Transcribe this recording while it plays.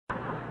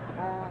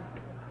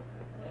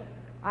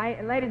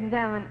Ladies and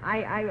gentlemen,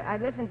 I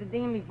listened to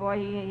Dean before.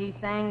 He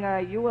sang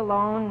You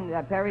Alone.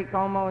 Perry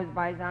Como, his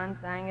Bison,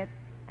 sang it.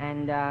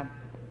 And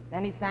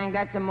then he sang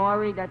That's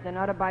Amore. That's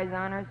another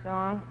Bisoner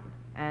song.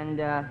 And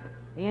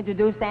he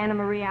introduced Anna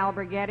Marie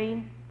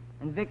Alberghetti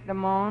and Vic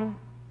Damone.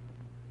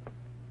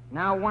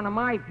 Now one of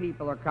my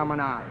people are coming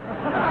on.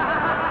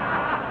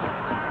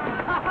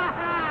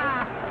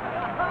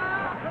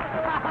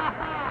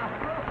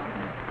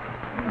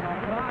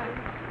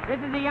 This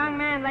is a young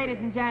man, ladies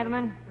and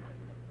gentlemen,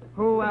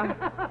 who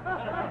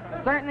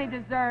certainly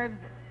deserves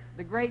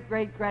the great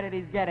credit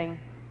he's getting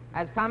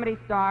as comedy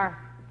star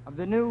of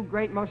the new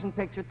great motion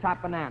picture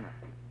Top Banana.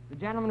 The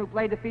gentleman who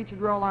played the featured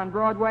role on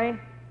Broadway,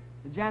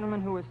 the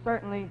gentleman who is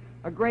certainly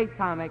a great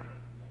comic,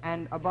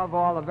 and above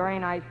all, a very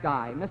nice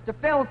guy. Mr.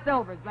 Phil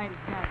Silvers, ladies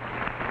and gentlemen.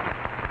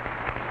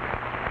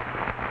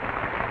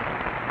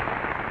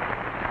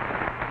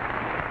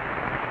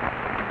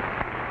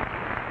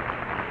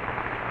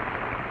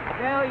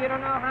 Phil, you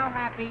don't know how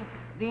happy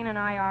Dean and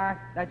I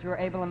are that you were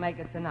able to make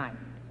it tonight.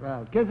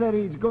 Well,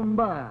 Kisarij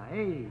Gumba,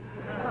 hey.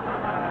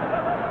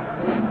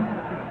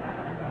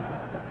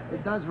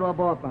 It does rub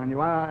off on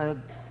you.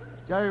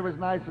 Jerry was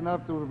nice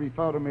enough to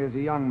refer to me as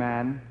a young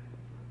man.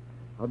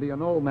 I'll be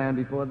an old man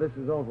before this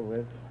is over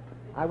with.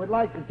 I would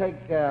like to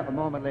take a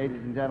moment,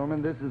 ladies and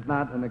gentlemen. This is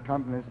not an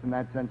accompanist in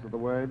that sense of the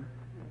word.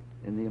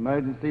 In the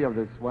emergency of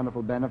this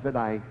wonderful benefit,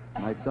 I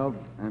myself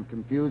am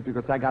confused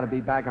because I got to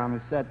be back on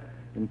the set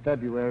in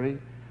February.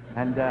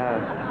 And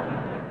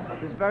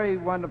this very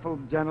wonderful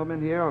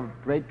gentleman here, a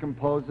great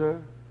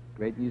composer,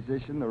 great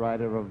musician, the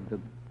writer of the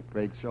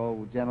great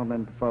show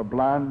Gentlemen Prefer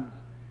Blondes,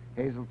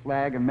 Hazel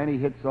Flag, and many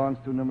hit songs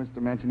too numerous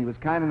to mention. He was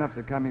kind enough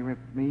to come here with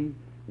me,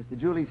 Mr.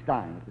 Jule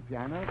Styne at the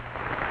piano.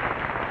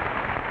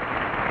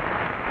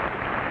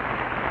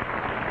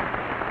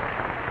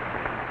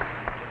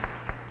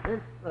 This,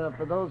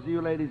 for those of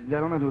you ladies and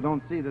gentlemen who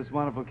don't see this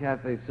wonderful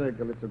cafe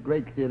circle, it's a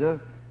great theater.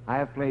 I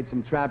have played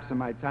some traps in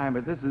my time,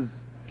 but this is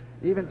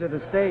even to the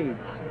stage.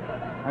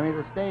 I mean,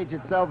 the stage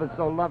itself is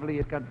so lovely.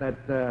 It's got that,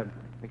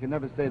 I can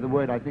never say the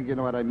word, I think you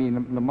know what I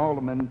mean,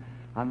 linoleum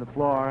on the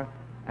floor,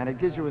 and it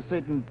gives you a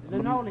certain...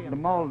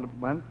 Linoleum.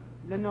 What?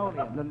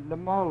 Linoleum.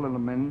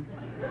 Linoleum.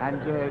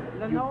 And,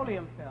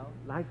 Linoleum, Phil.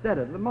 I said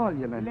it,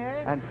 linoleum.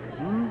 And,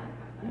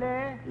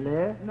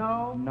 Le.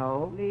 No.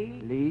 No.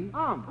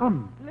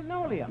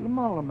 Linoleum.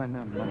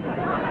 Linoleum.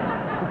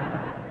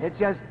 It's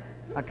just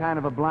a kind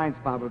of a blind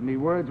spot with me.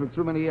 Words with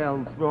too many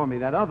L's throw me.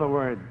 That other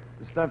word,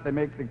 the stuff they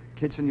make the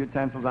kitchen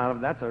utensils out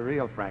of, that's a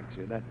real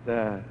fracture. That,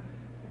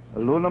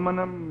 aluminum.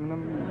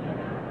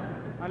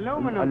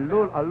 Aluminum.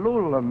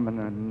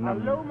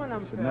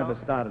 Aluminum. Should never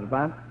started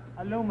about.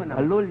 Aluminum.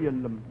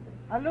 Aluminum.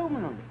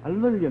 Aluminum.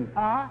 Aluminum.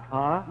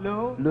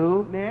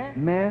 Lu. Me.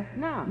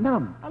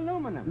 Num.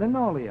 Aluminum.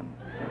 Linoleum.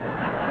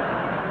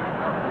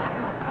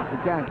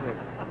 Exactly.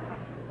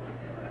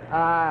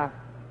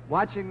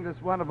 Watching this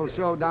wonderful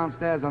show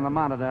downstairs on the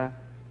monitor,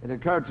 it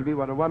occurred to me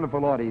what a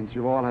wonderful audience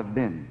you all have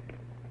been.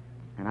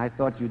 And I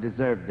thought you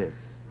deserved this.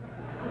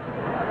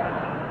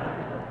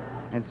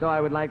 And so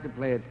I would like to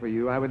play it for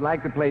you. I would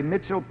like to play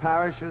Mitchell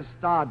Parish's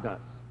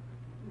Stardust.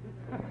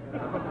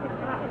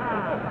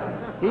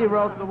 He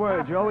wrote the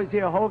words. You always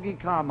hear Hoagie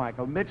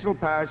Carmichael. Mitchell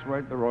Parish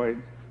wrote the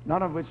words,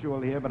 none of which you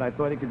will hear, but I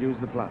thought he could use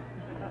the plot.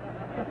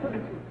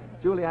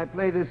 Julie, I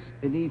play this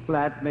in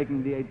E-flat,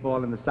 making the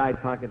 8-ball in the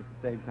side pocket at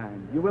the same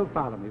time. You will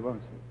follow me,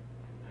 won't you?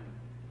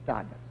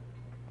 Stardust.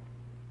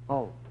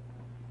 Oh,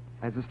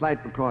 as a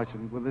slight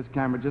precaution, will this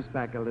camera just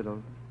back a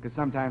little? Because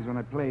sometimes when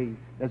I play,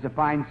 there's a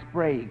fine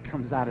spray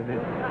comes out of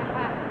it.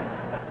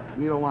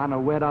 We don't want to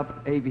wet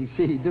up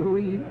ABC, do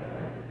we?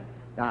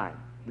 All right.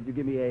 Would you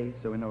give me A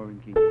so we know we're in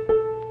key?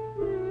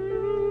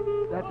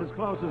 That's as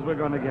close as we're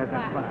going to get.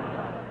 That's fine.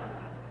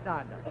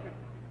 Stardust.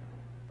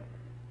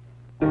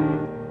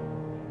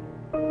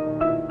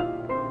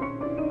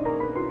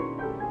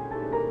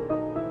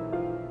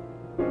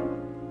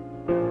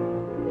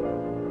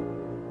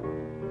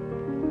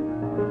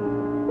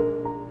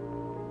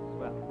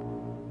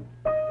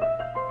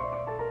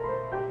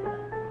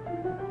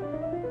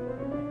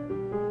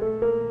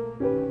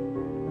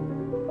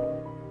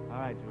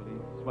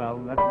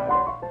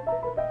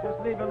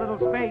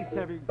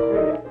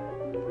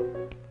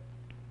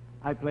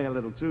 I play a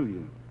little too,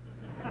 you.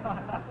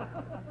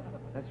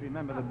 Let's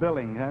remember the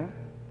billing, huh?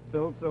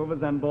 Phil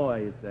Silvers and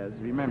Boy, it says.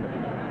 Remember.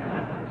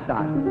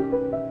 Start.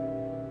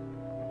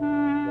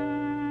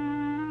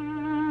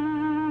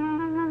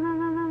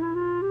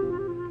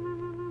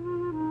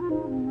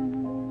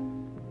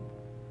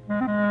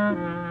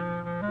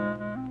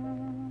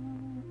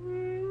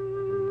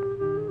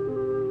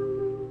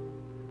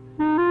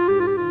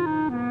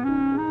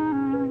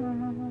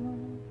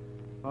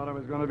 Thought it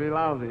was going to be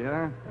lousy,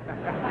 huh?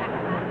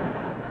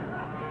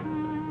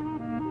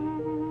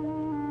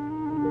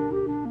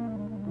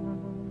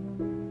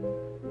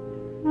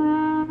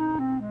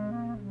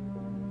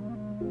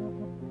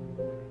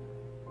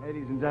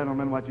 Ladies and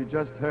gentlemen, what you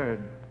just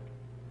heard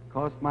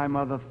cost my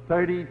mother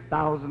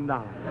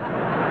 $30,000.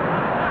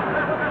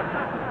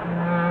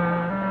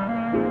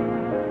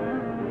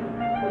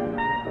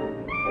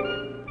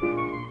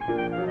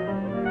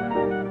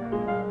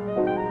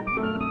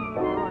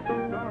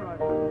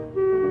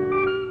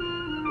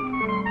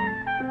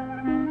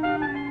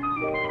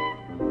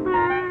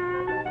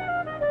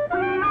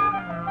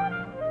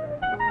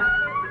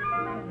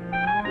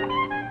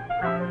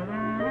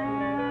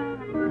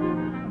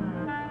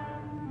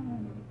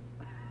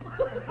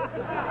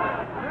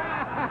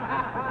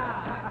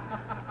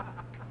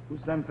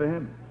 send for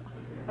him.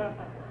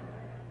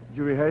 Did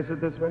you rehearse it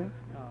this way?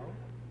 No.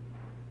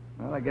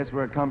 Well, I guess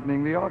we're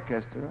accompanying the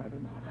orchestra. I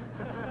don't know.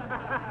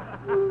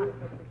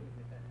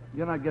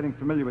 You're not getting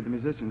familiar with the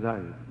musicians, are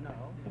you? No.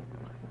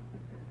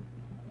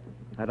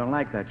 I don't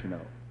like that, you know.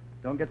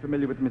 Don't get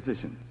familiar with the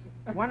musicians.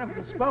 One of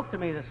them spoke to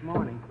me this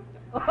morning.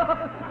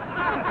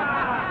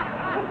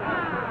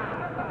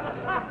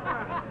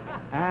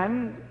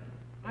 And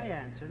I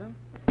answered him.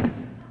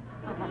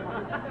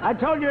 I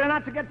told you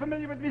not to get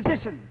familiar with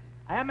musicians.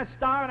 I am a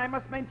star and I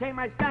must maintain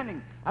my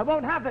standing. I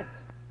won't have it.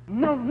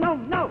 No, no,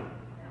 no.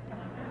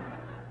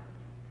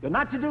 You're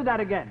not to do that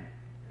again.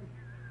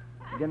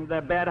 Again,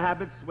 their bad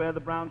habits, wear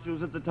the brown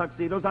shoes as the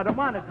tuxedos. I don't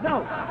want it.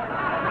 No.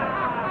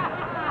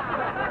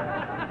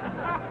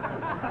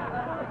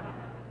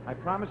 I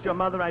promised your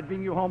mother I'd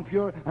bring you home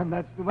pure, and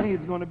that's the way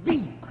it's going to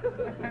be.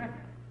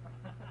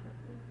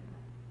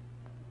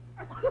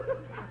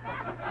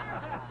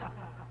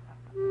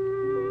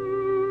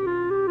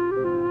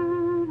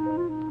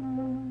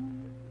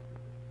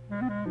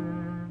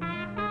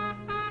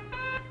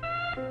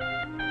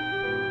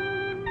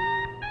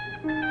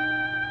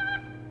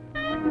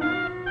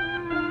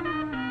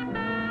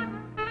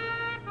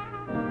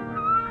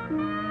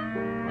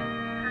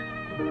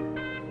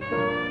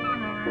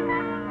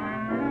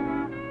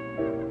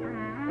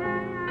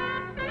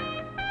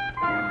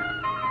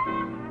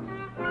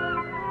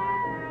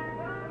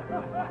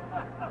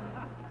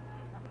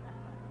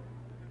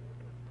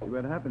 See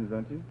what happens,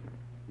 don't you?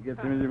 You get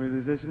familiar with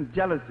musicians.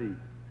 Jealousy.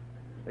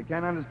 They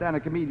can't understand a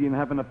comedian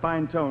having a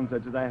fine tone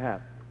such as I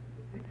have.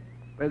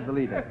 Where's the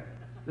leader?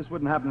 This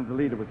wouldn't happen if the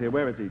leader was here.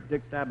 Where is he?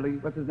 Dick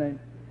Stabley? What's his name?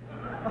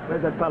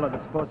 Where's that fellow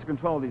that's supposed to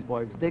control these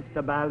boys? Dick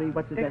Stabley?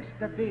 What's his name? Dick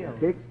Stabile.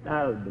 Dick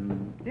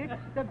Stalben. Dick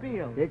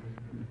Stabile. Dick.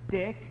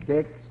 Dick.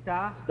 Dick.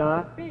 Star.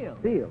 Steel.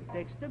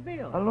 Dick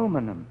Stabile.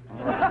 Aluminum.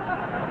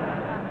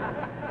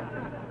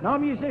 No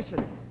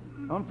musicians.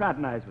 Don't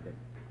fraternize with it.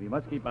 We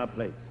must keep our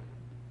place.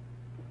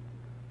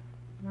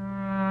 All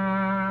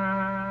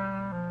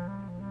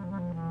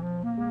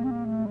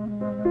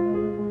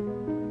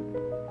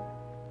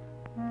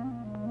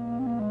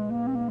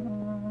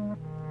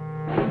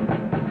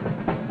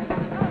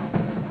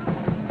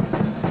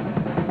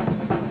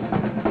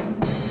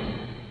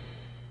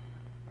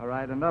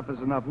right, enough is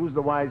enough. Who's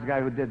the wise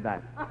guy who did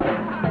that?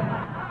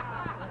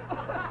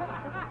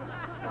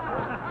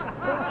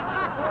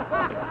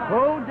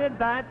 Who did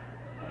that?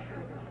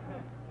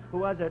 Who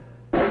was it?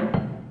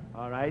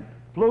 All right.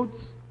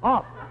 Flutes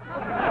off.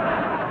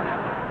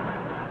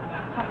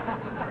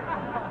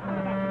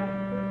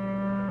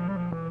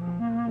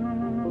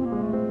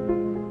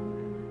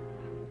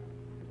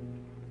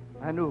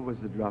 I knew it was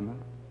the drummer.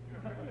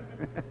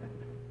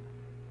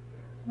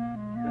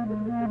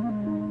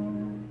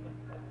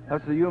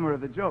 That's the humor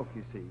of the joke,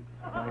 you see.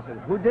 I said,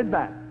 who did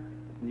that?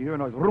 And you hear a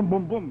noise, boom,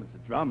 boom, boom. It's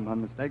a drum,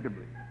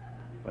 unmistakably.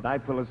 But I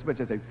pull a switch,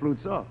 I say,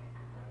 flutes off.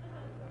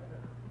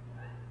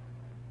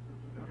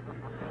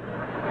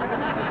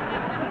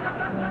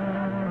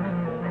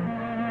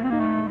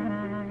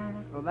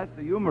 Well, that's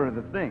the humor of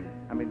the thing.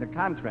 I mean, the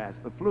contrast.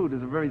 The flute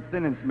is a very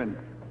thin instrument.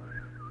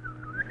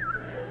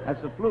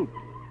 That's a flute.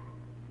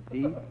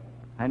 See?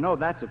 I know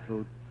that's a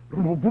flute.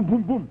 Boom, boom, boom,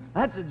 boom, boom.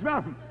 That's a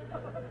drum.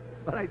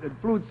 But I said,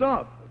 flutes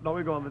off.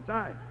 Knowing all the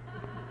time.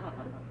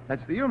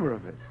 That's the humor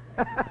of it.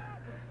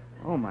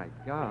 Oh, my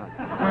God.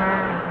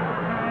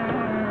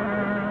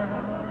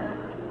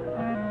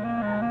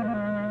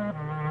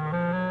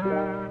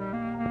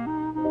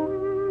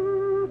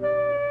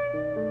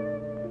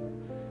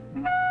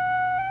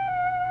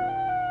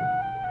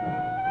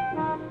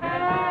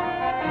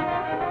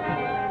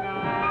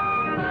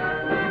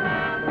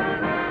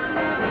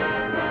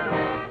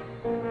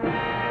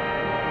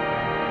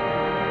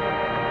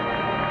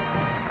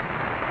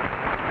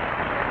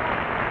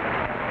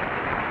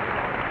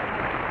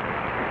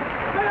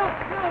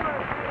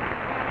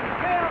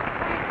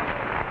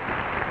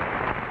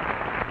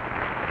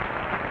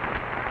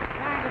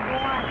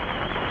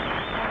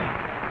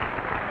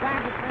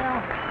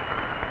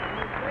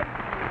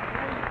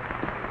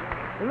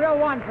 Real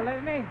wonderful,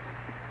 isn't he?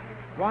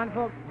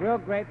 Wonderful, real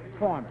great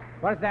performance.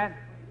 What's that?